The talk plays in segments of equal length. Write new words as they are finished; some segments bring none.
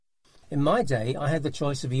In my day, I had the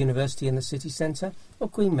choice of a university in the city centre or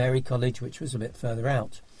Queen Mary College, which was a bit further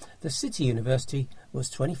out. The city university was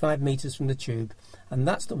 25 metres from the tube, and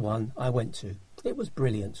that's the one I went to. It was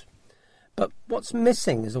brilliant. But what's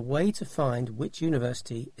missing is a way to find which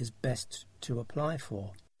university is best to apply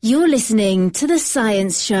for. You're listening to The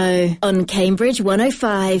Science Show on Cambridge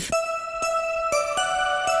 105.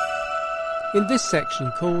 In this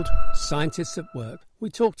section called Scientists at Work, we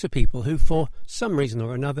talk to people who, for some reason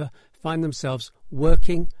or another, find themselves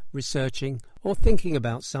working, researching or thinking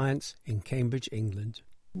about science in Cambridge, England.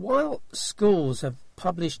 While schools have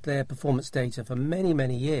published their performance data for many,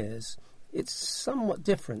 many years, it's somewhat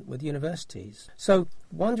different with universities. So,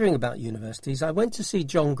 wondering about universities, I went to see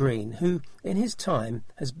John Green, who, in his time,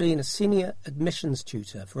 has been a senior admissions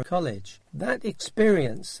tutor for a college. That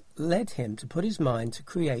experience led him to put his mind to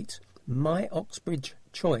create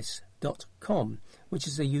myoxbridgechoice.com, which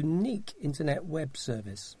is a unique internet web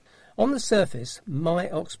service. On the surface, My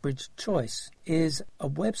Oxbridge Choice is a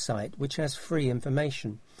website which has free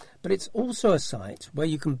information, but it's also a site where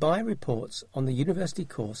you can buy reports on the university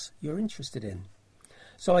course you're interested in.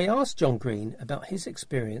 So I asked John Green about his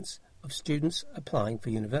experience of students applying for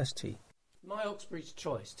university. My Oxbridge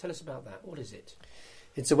Choice, tell us about that. What is it?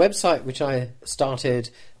 It's a website which I started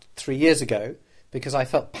 3 years ago because I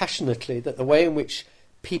felt passionately that the way in which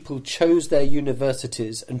people chose their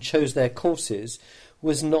universities and chose their courses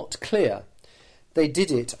was not clear. They did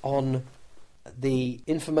it on the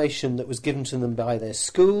information that was given to them by their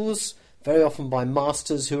schools, very often by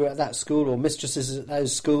masters who were at that school or mistresses at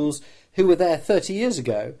those schools who were there 30 years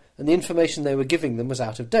ago, and the information they were giving them was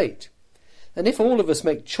out of date. And if all of us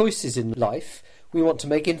make choices in life, we want to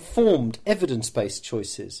make informed, evidence-based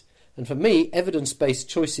choices. And for me, evidence-based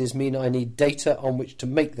choices mean I need data on which to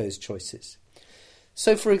make those choices.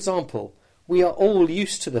 So, for example, we are all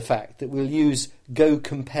used to the fact that we'll use go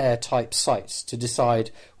compare type sites to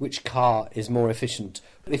decide which car is more efficient.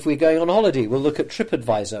 If we're going on holiday, we'll look at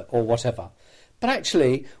TripAdvisor or whatever. But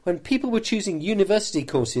actually, when people were choosing university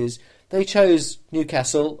courses, they chose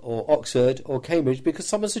Newcastle or Oxford or Cambridge because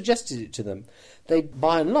someone suggested it to them. They,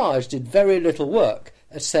 by and large, did very little work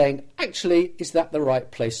at saying, actually, is that the right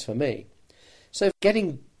place for me? So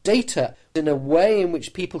getting data in a way in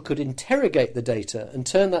which people could interrogate the data and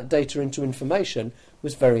turn that data into information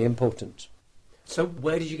was very important. So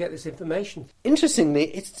where did you get this information? Interestingly,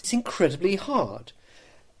 it's incredibly hard.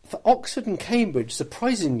 For Oxford and Cambridge,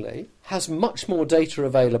 surprisingly, has much more data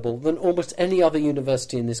available than almost any other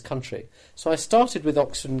university in this country. So I started with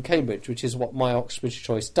Oxford and Cambridge, which is what My Oxbridge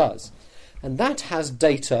Choice does. And that has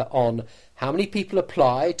data on how many people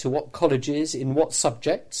apply to what colleges, in what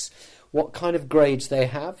subjects, what kind of grades they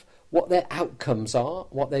have, what their outcomes are,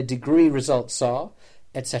 what their degree results are,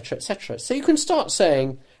 etc., etc. So you can start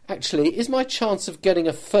saying, actually, is my chance of getting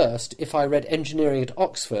a first if I read engineering at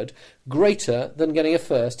Oxford greater than getting a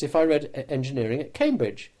first if I read engineering at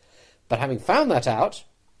Cambridge? But having found that out,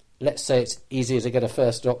 let's say it's easier to get a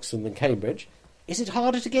first at Oxford than Cambridge, is it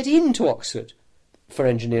harder to get into Oxford for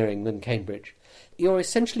engineering than Cambridge? You're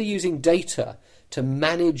essentially using data to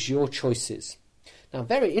manage your choices. Now,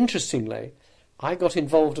 very interestingly, I got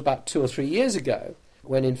involved about 2 or 3 years ago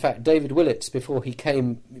when, in fact, David Willits, before he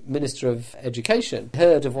came Minister of Education,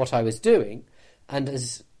 heard of what I was doing, and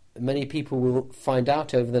as many people will find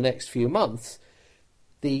out over the next few months,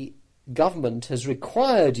 the government has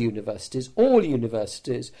required universities, all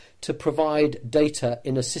universities, to provide data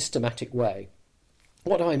in a systematic way.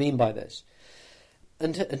 What do I mean by this?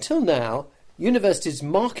 Until now, universities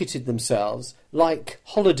marketed themselves like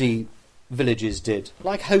holiday villages did,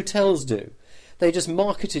 like hotels do. They just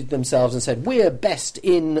marketed themselves and said, we're best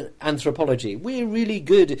in anthropology, we're really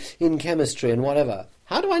good in chemistry and whatever.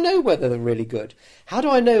 How do I know whether they're really good? How do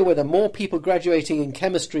I know whether more people graduating in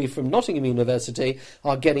chemistry from Nottingham University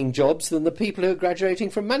are getting jobs than the people who are graduating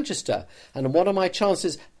from Manchester? And what are my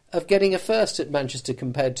chances of getting a first at Manchester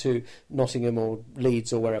compared to Nottingham or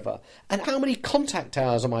Leeds or wherever? And how many contact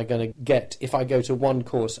hours am I going to get if I go to one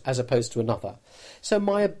course as opposed to another? So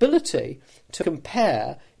my ability to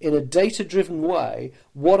compare in a data-driven way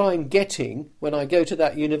what I'm getting when I go to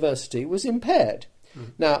that university was impaired.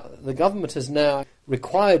 Now, the government has now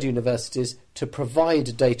required universities to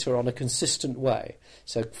provide data on a consistent way.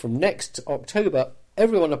 So from next October,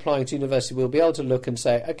 everyone applying to university will be able to look and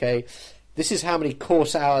say, okay, this is how many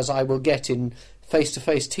course hours I will get in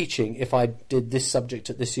face-to-face teaching if I did this subject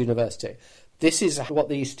at this university. This is what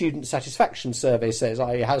the student satisfaction survey says,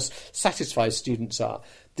 i.e. how satisfied students are.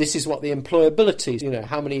 This is what the employability,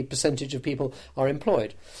 how many percentage of people are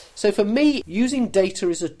employed. So for me, using data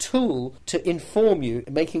is a tool to inform you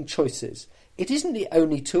in making choices. It isn't the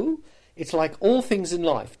only tool. It's like all things in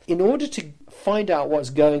life. In order to find out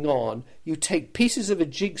what's going on, you take pieces of a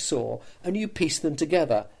jigsaw and you piece them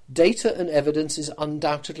together. Data and evidence is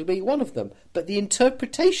undoubtedly one of them. But the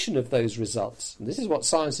interpretation of those results, and this is what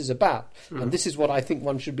science is about, and this is what I think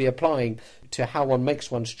one should be applying to how one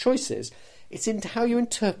makes one's choices, it's into how you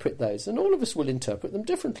interpret those, and all of us will interpret them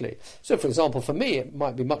differently. So, for example, for me, it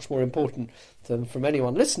might be much more important than from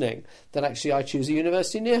anyone listening that actually I choose a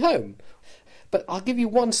university near home. But I'll give you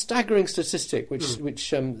one staggering statistic which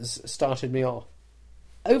started me off.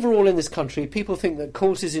 Overall in this country, people think that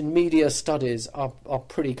courses in media studies are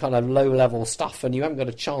pretty kind of low-level stuff and you haven't got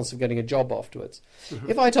a chance of getting a job afterwards.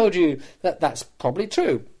 If I told you that that's probably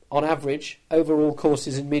true, on average, overall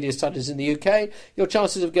courses in media studies in the UK, your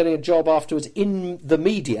chances of getting a job afterwards in the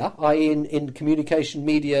media, i.e. in communication,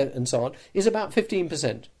 media and so on, is about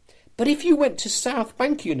 15%. But if you went to South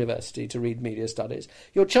Bank University to read media studies,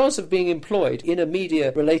 your chance of being employed in a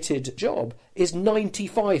media-related job is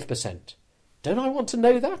 95%. Don't I want to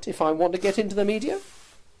know that if I want to get into the media?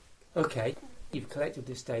 OK, you've collected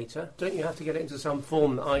this data. Don't you have to get it into some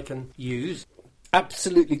form that I can use?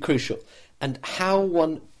 Absolutely crucial. And how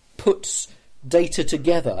one puts data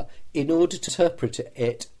together in order to interpret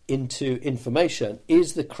it into information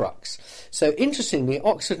is the crux. So interestingly,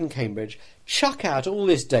 Oxford and Cambridge chuck out all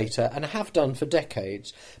this data and have done for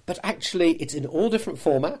decades, but actually it's in all different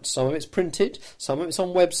formats. Some of it's printed, some of it's on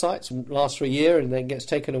websites and lasts for a year and then gets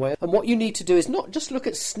taken away. And what you need to do is not just look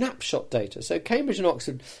at snapshot data. So Cambridge and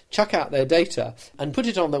Oxford chuck out their data and put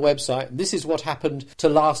it on their website. This is what happened to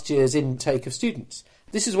last year's intake of students.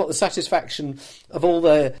 This is what the satisfaction of all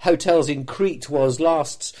the hotels in Crete was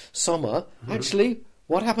last summer. Actually,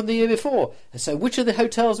 what happened the year before? And so which are the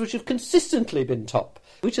hotels which have consistently been top?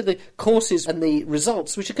 Which are the courses and the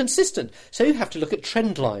results which are consistent? So you have to look at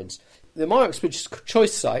trend lines. The Myers-Briggs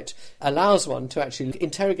Choice site allows one to actually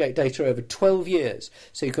interrogate data over 12 years,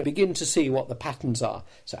 so you can begin to see what the patterns are.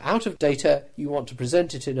 So out of data, you want to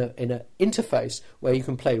present it in an interface where you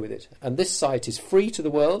can play with it. And this site is free to the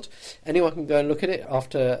world. Anyone can go and look at it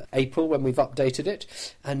after April when we've updated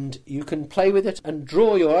it, and you can play with it and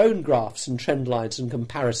draw your own graphs and trend lines and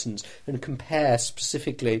comparisons and compare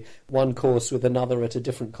specifically one course with another at a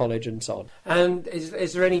different college and so on. And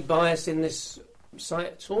is there any bias in this site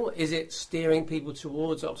at all? Is it steering people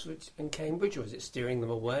towards Oxford and Cambridge, or is it steering them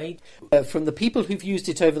away? From the people who've used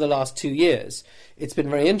it over the last 2 years, it's been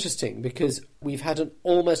very interesting because we've had an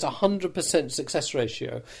almost 100% success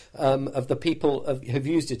ratio of the people who've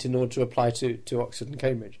used it in order to apply to Oxford and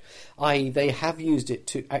Cambridge. I.e., they have used it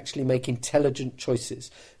to actually make intelligent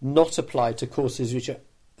choices, not apply to courses which are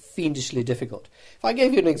fiendishly difficult. If I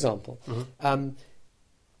gave you an example,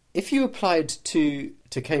 if you applied to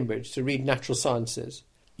Cambridge to read natural sciences,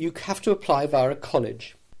 you have to apply via a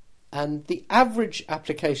college. And the average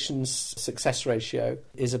application's success ratio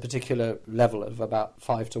is a particular level of about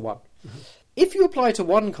 5 to 1. If you apply to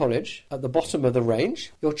one college at the bottom of the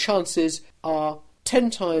range, your chances are 10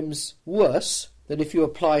 times worse than if you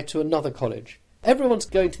apply to another college. Everyone's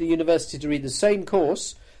going to the university to read the same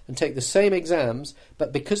course and take the same exams,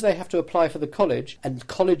 but because they have to apply for the college, and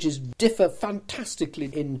colleges differ fantastically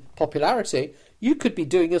in popularity, you could be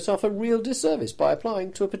doing yourself a real disservice by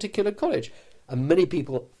applying to a particular college. And many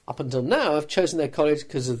people up until now have chosen their college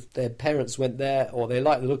because of their parents went there, or they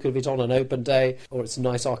like the look of it on an open day, or it's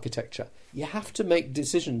nice architecture. You have to make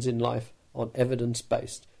decisions in life on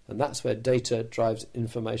evidence-based, and that's where data drives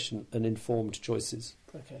information and informed choices.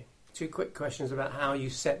 Okay. 2 quick questions about how you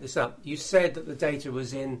set this up. You said that the data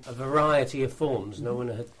was in a variety of forms. No one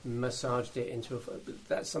had massaged it into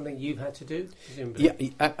that's something you've had to do, presumably?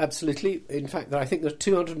 Yeah, absolutely. In fact, I think there are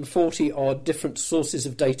 240 odd different sources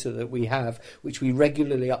of data that we have, which we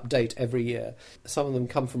regularly update every year. Some of them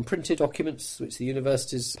come from printed documents, which the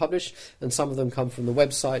universities publish, and some of them come from the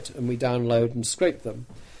website, and we download and scrape them.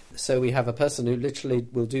 So we have a person who literally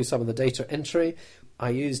will do some of the data entry. I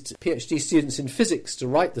used PhD students in physics to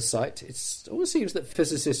write the site. It always seems that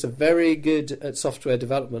physicists are very good at software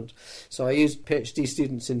development. So I used PhD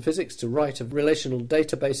students in physics to write relational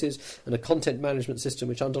databases and a content management system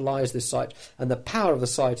which underlies this site. And the power of the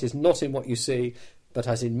site is not in what you see, but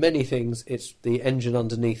as in many things, it's the engine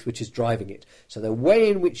underneath which is driving it. So the way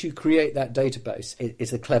in which you create that database is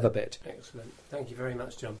the clever bit. Excellent. Thank you very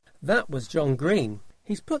much, John. That was John Green.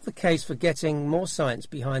 He's put the case for getting more science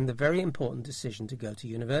behind the very important decision to go to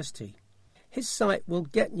university. His site will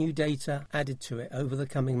get new data added to it over the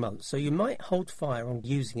coming months, so you might hold fire on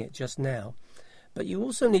using it just now. But you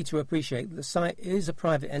also need to appreciate that the site is a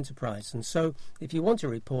private enterprise, and so if you want to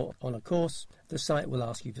report on a course, the site will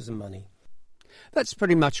ask you for some money. That's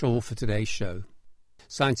pretty much all for today's show.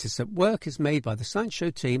 Scientists at Work is made by the Science Show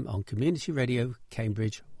team on Community Radio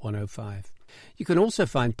Cambridge 105. You can also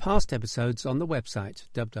find past episodes on the website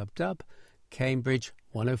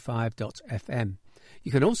www.cambridge105.fm.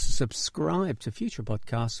 You can also subscribe to future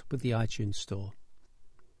podcasts with the iTunes Store.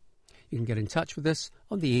 You can get in touch with us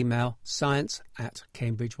on the email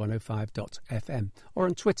science@cambridge105.fm or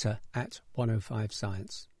on Twitter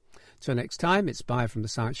 @105science. Till next time, it's bye from the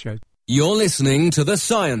Science Show. You're listening to The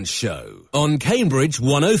Science Show on Cambridge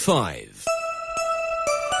 105.